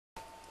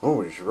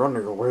Oh, he's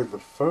running away the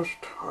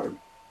first time.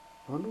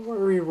 I wonder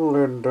where he will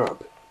end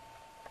up.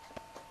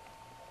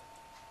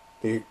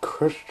 The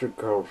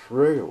Equestrian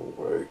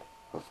Railway,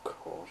 of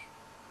course.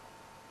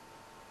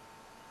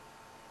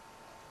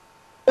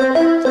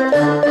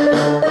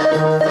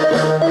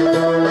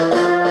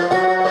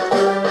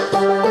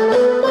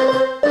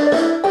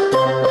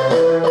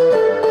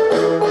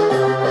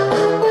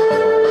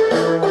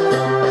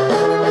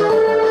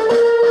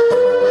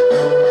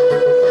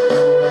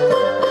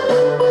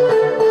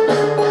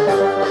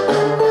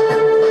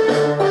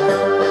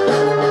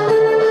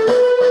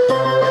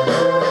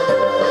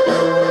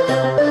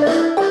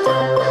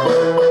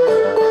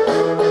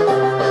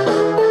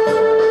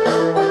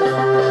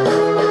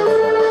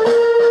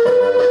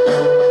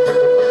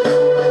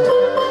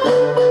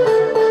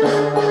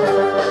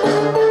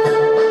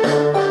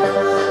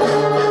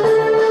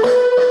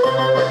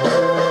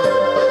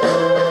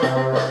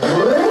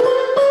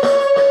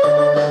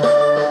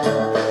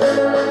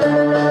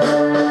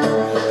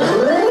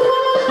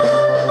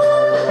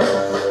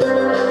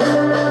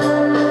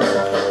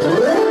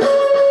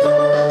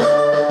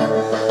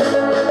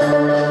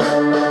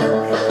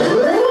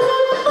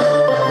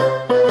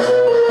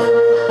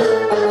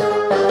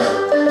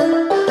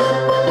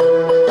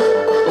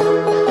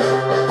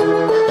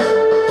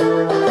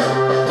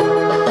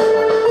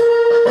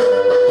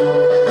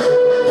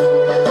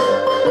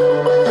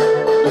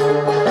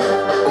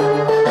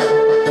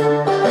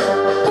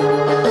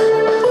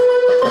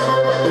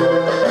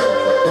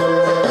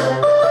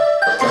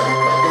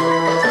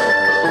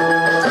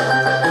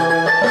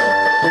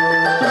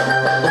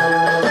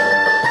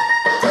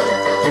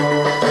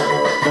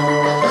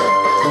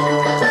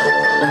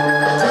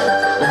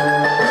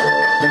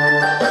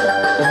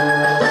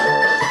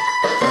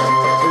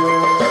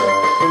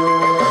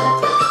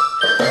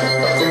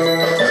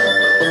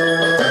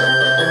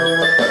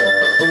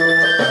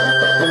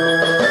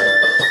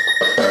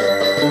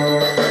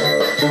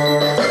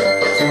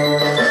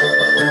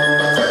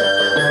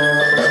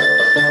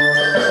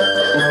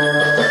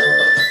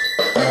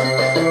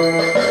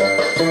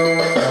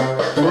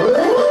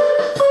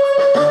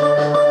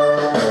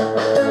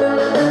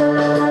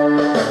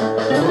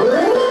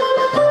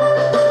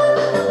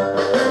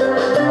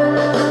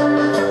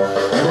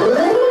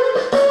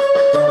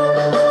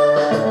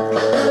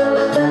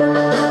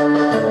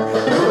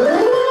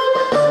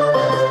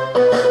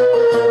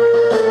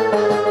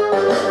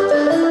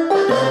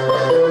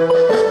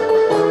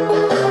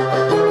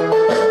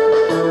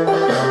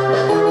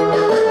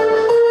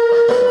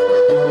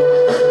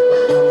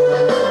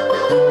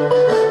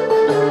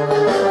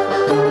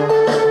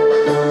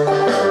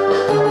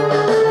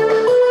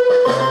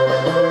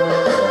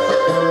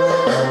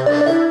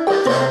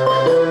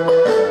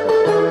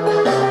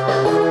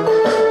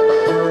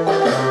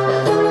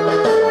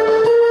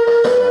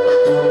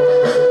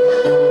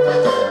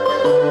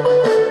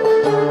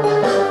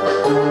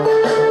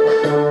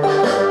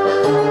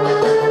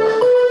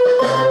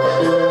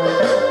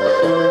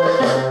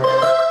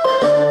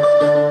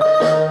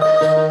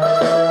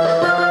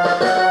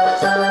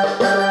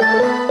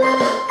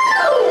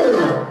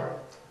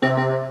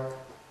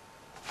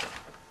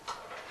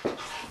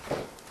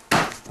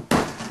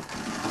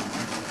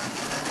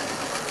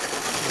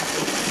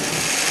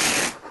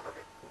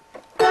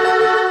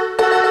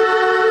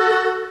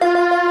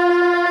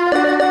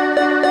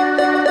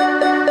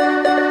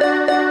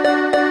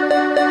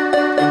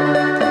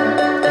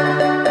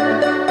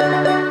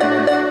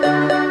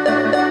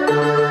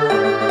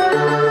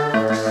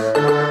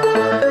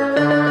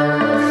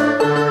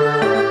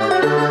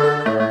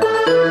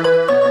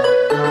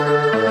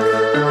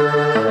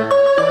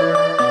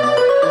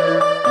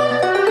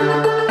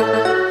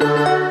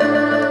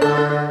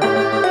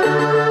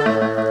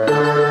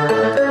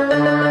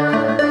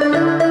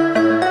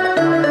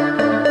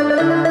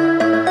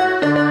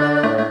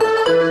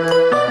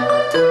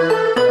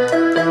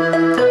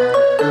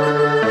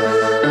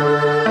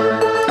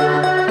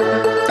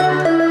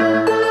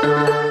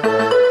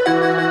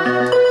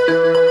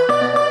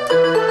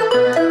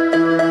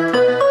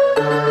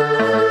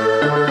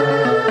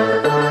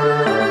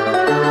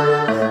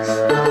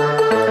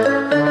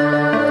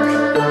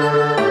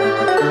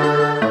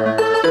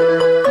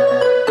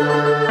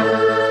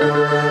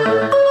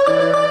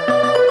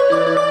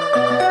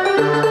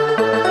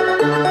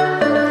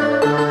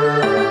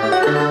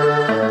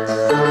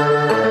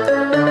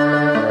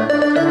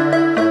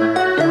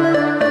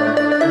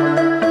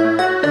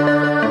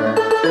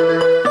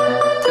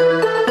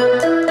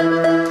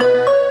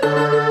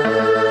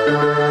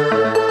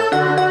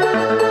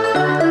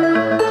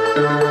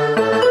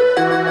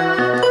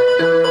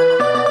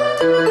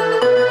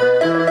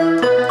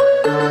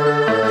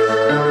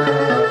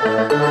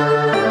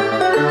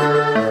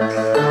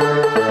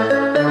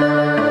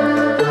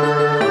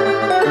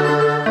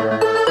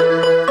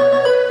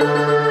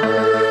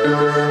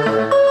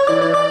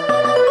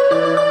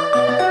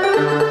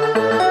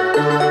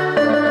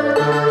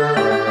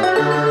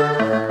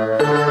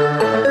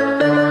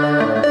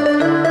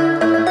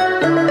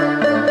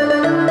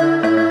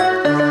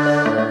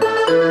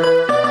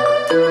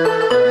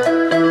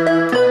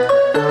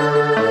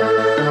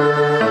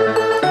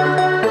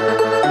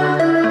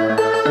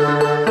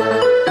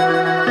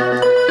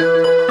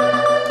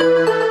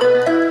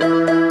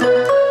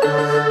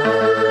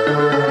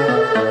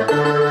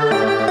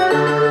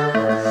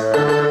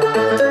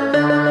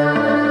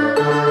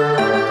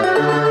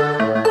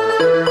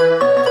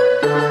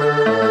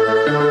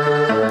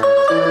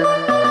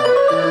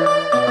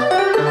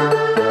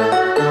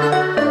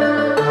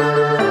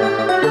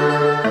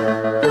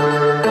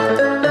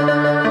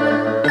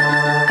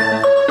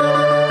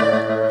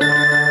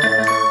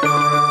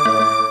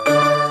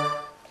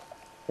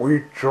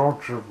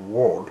 Georgie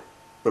Ward,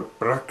 The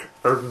Black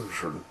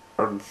Engine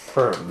and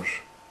Friends,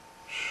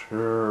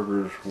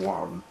 Series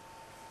 1,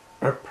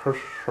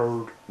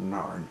 Episode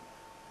 9.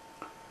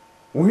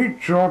 Wee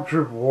Georgie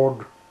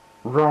Ward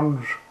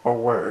runs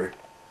away.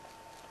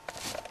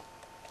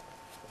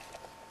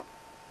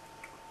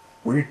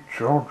 Wee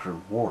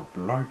Georgie Ward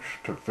likes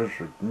to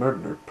visit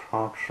many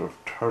parts of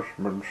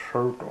Tasman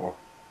Sodor.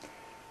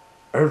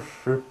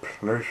 Every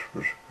place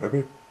was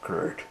very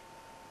great.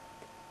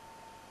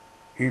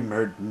 He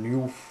had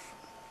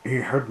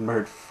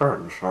made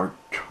friends like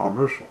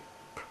Thomas,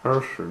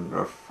 Percy and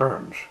their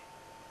friends.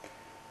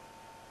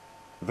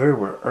 They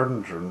were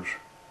engines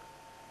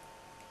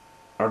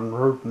and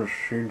road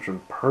machines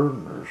and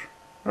ponies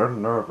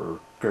and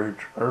narrow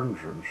gauge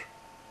engines.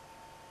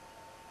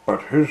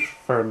 But his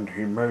friend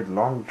he made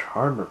long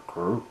time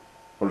ago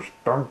was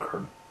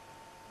Duncan.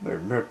 They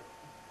met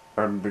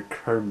and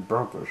became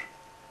brothers.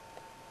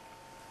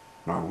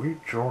 Now wee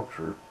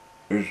Georgie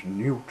is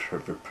new to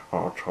the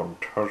part on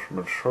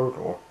Tasman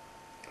Sodor.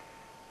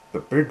 The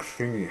big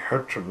thing he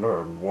had to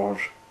learn was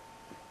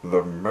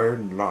the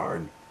main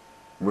line,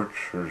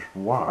 which is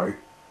why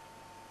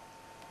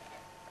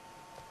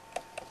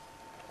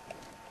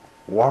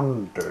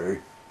one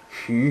day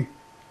he,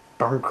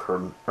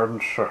 Duncan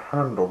and Sir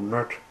Handel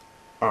met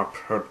up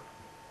at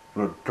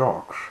the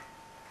docks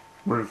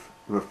with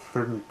the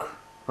Finn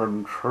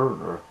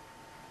controller.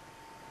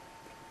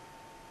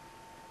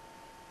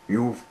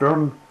 You've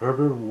done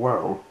very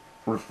well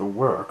with the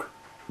work.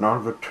 Now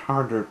the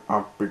tidying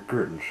up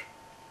begins.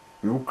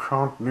 You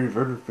can't leave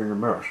anything a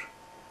mess.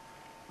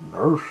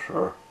 No,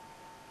 sir.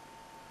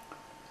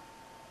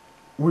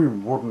 We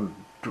wouldn't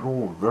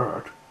do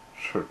that,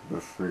 said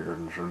the 3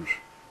 engines.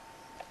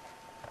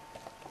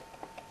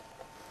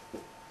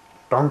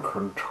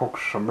 Duncan took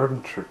some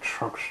empty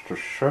trucks to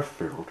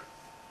Sheffield.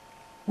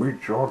 Wee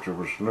Georgie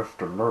was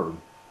left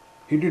alone.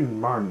 He didn't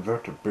mind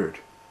that a bit.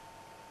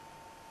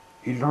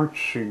 He liked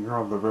seeing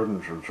other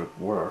engines at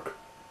work.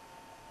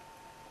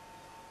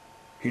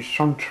 He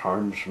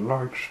sometimes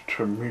likes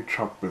to meet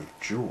up with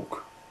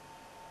Duke.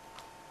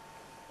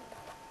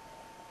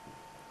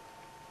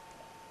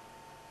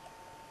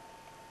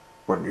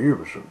 When he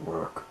was at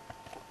work.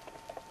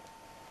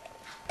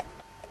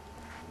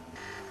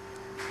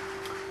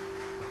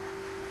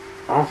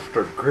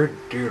 After a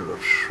great deal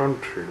of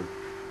shunting,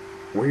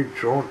 wee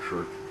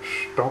Georgie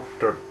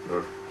stopped at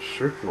the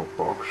signal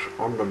box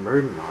on the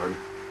main line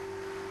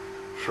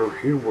so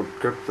he would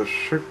get the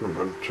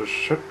signalman to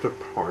set the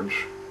points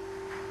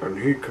and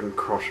he can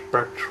cross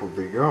back to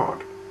the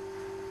yard.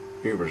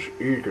 He was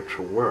eager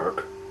to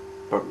work,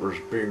 but was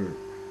being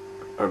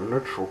a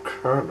little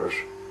careless.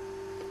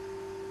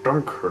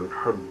 Duncan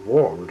had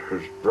warned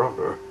his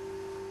brother,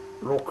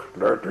 "Look,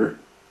 laddie,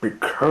 be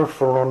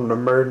careful on the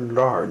main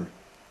line.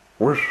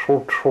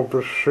 Whistle to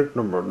the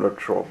signalman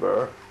that you're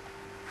there."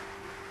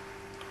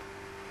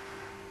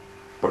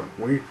 But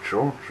wee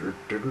Georgie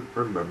didn't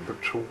remember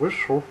to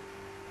whistle,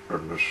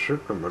 and the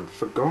signalman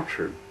forgot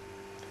him.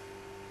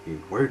 He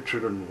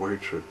waited and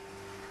waited.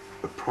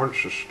 The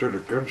points were still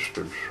against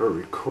him, so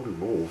he couldn't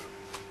move.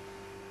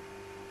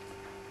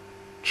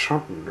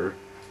 Suddenly,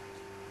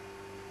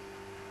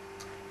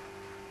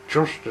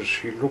 just as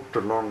he looked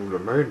along the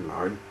main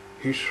line,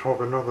 he saw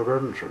another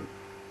engine.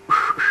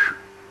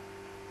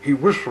 He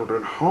whistled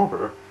in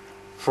horror,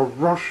 for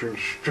rushing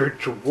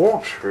straight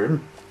towards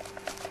him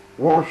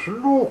was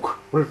Luke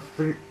with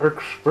the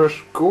express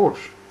goods.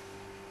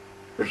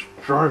 His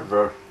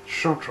driver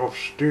shut off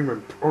steam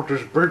and put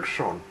his brakes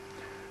on.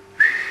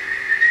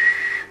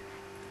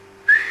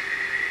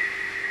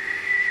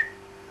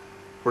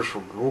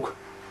 Whistled Luke.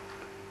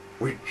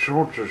 Wee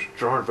Georgie's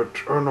driver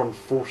turned on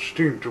full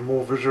steam to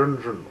move his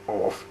engine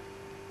off.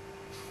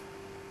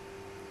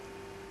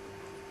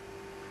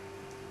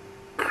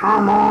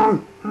 "Come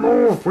on,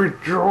 move, wee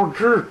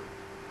Georgie,"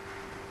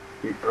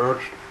 he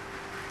urged.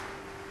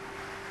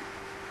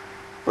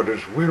 But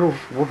his wheels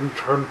wouldn't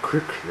turn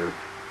quickly.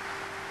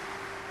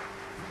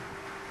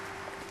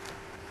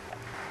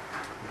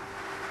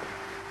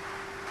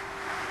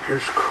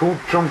 His crew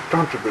jumped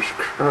out of his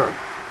cab.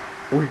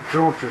 Wee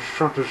Georgie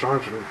shut his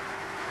eyes and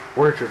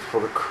waited for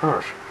the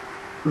crash.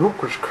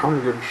 Luke was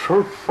coming in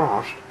so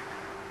fast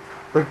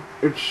that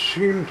it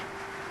seemed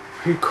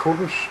he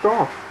couldn't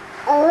stop.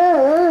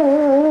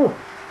 "Oh!"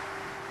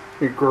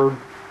 he groaned.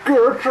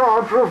 "Get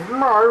out of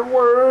my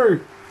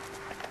way!"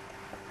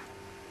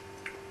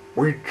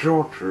 Wee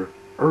Georgie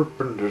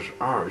opened his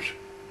eyes.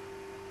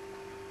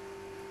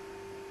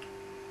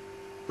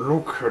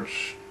 Luke had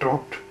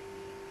stopped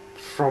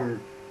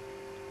from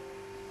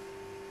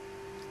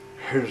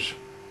his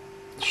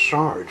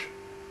side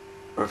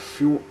a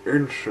few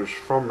inches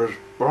from his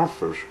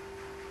buffers.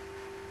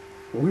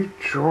 Wee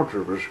Georgie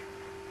was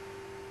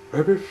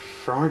very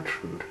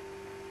frightened.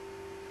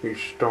 He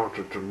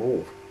started to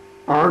move.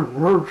 "I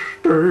won't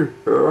stay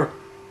here.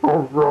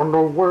 I'll run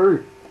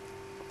away,"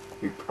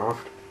 he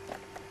puffed.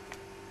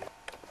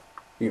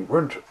 He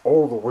went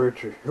all the way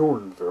to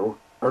Huonville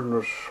and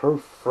was so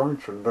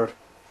frightened that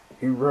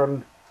he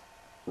ran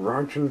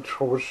right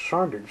until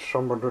deciding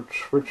someone had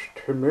switched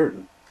him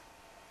in.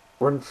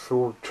 Went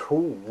through a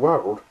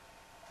two-world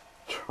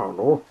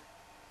tunnel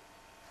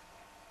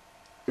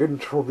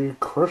into the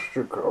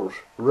Equestrians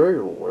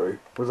railway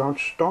without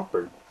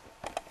stopping.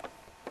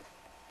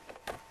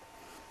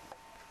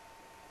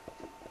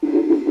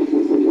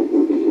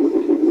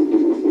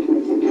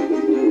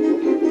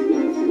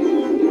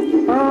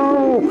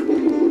 Help!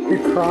 He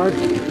cried.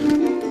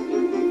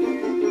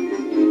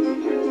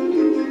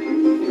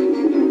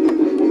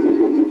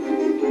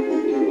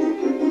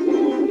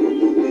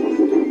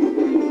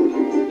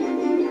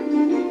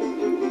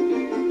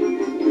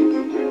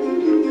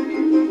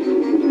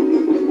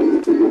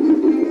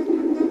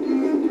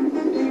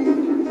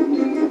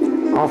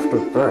 After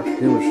that,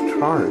 he was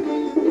tired,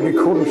 and he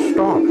couldn't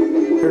stop.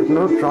 He had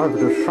no driver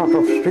to shut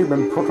off steam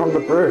and put on the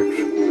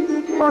brakes.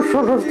 I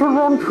shall have to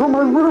run till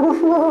my wheels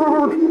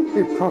rot,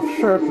 he puffed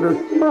sadly.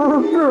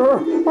 Oh dear,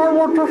 I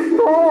want to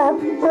stop!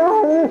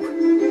 Help!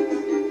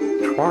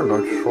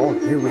 Twilight saw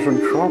he was in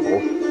trouble,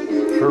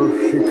 so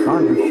she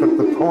kindly set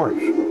the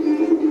points.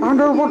 I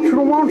know what you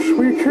want,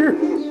 sweetie.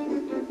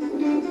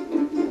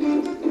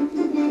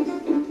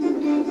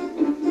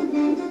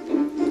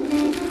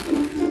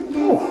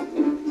 Oh,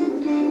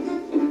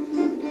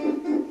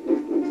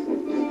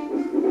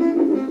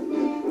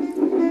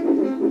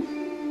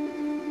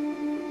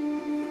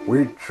 we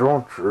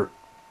Georgie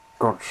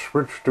got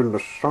switched in the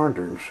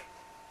sidings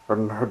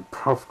and had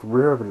puffed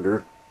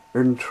wearily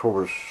into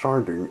a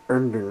siding,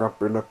 ending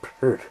up in a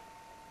pit.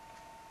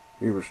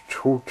 He was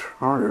too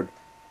tired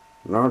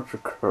now to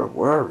care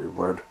where he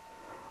went.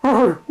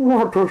 I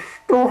want to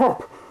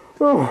stop!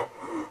 Oh,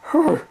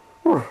 oh,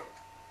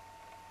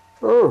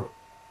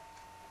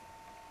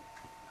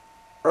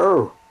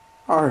 oh,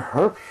 I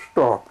have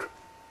stopped,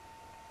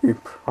 he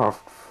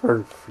puffed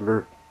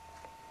faintly.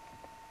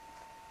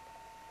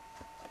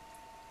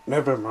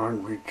 Never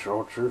mind me,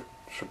 Georgie,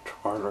 said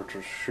Twilight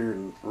as she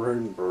and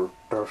Rainbow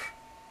Dash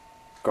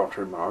got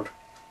him out.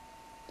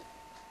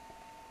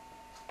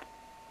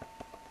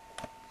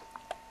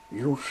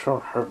 You shall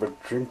have a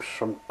drink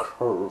some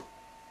coal,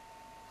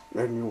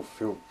 then you'll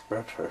feel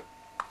better.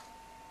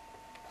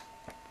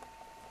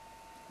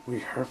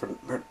 We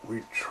haven't met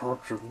we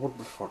Georgie Wood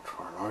before,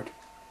 Twilight.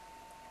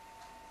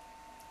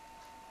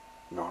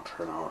 Not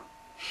in our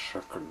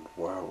second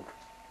world,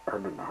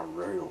 and in our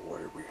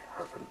railway we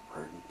haven't,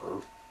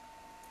 Rainbow.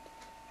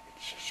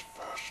 It's his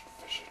first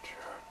visit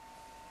here.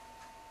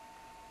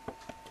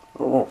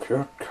 Oh,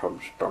 here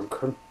comes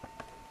Duncan.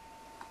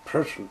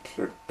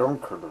 Presently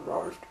Duncan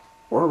arrived.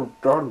 Well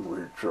done,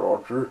 wee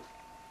Georgie.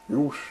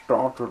 You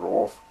started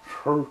off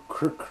so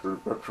quickly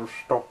that you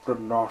stopped a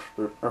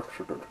nasty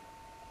accident.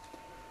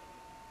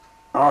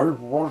 I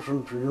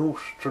wasn't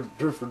used to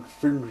different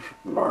things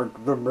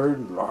like the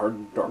main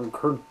line,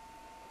 Duncan.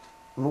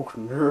 Look,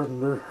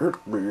 nearly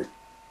hit me.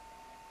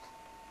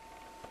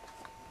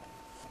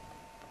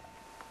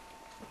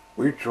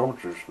 We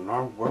Georgies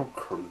now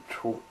welcome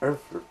to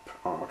every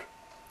part.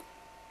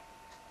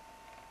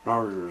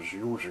 Now he is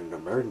using the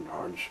main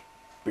lines,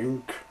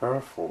 being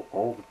careful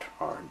all the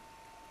time.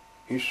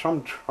 He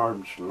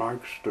sometimes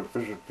likes to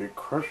visit the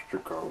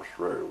Equestrians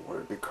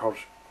railway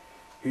because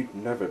he'd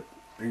never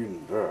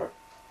been there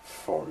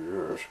for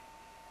years.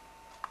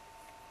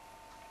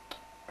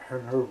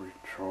 Hello,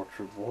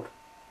 Georgie Wood.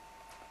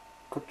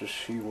 Good to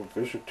see you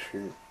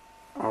visiting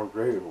our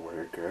railway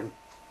again.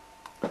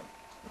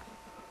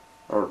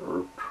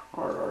 Hello,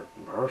 Twilight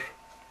Nurse.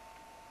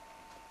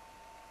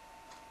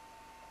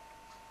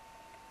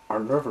 I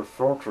never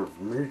thought of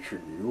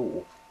meeting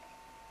you.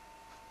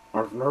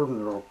 I've known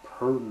your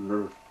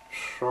pony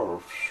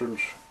self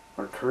since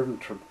I came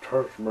to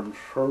Tasman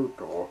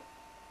Sodor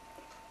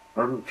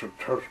and to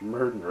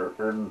Tasmania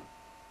in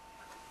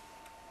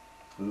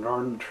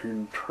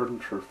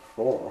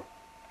 1924.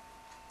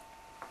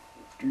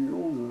 Do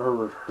you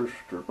know a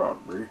history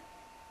about me?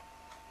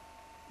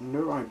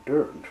 No, I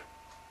don't.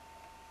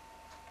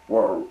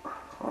 Well,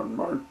 I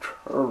might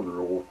tell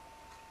you.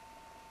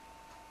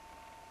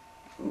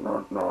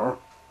 Not now.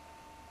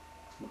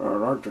 I'd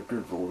like to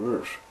give you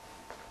this.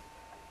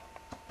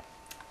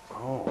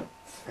 Oh,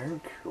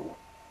 thank you.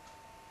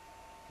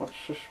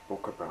 What's this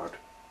book about?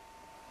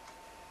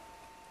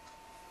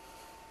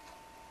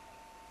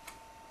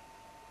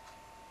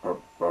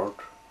 About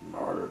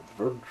my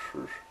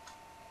adventures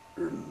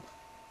in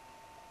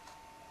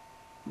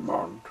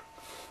Mount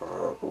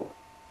Fable.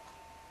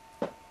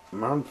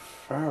 Mount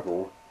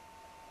Fable?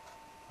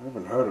 I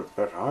haven't heard of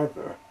that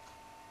either.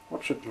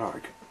 What's it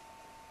like?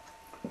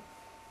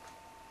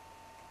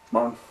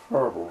 Mount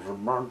Fable's a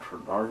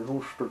mountain. I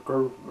used to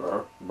go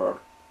there, but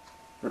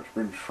it's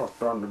been shut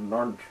down in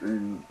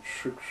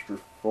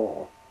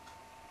 1964.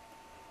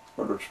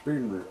 But it's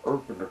been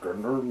reopened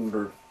again.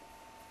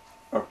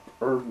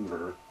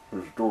 Only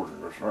is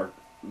doing this like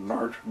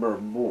Nightmare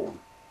Moon.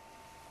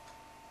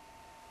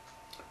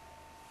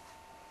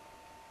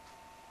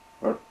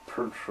 That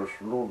Princess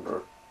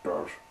Luna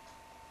does.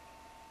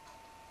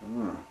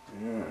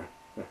 Yeah.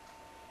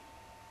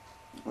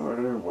 Well,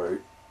 anyway,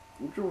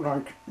 would you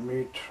like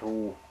me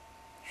to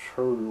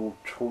So you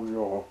to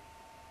your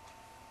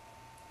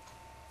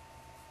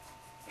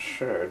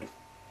said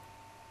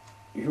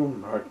you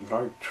might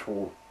like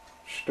to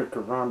stick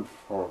around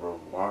for a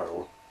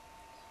while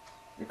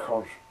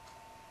because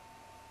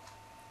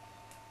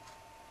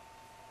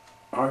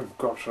I've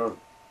got a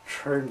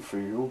train for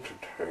you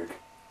to take.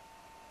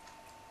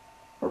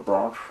 A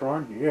branch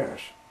line? Yes,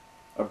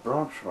 a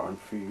branch line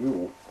for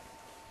you.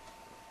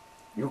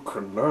 You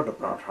can learn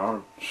about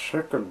our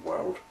second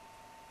world.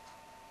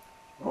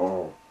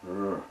 Oh,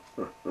 yeah.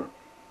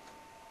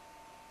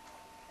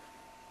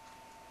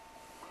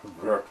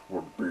 That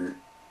would be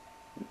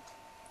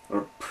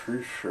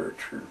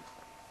appreciated.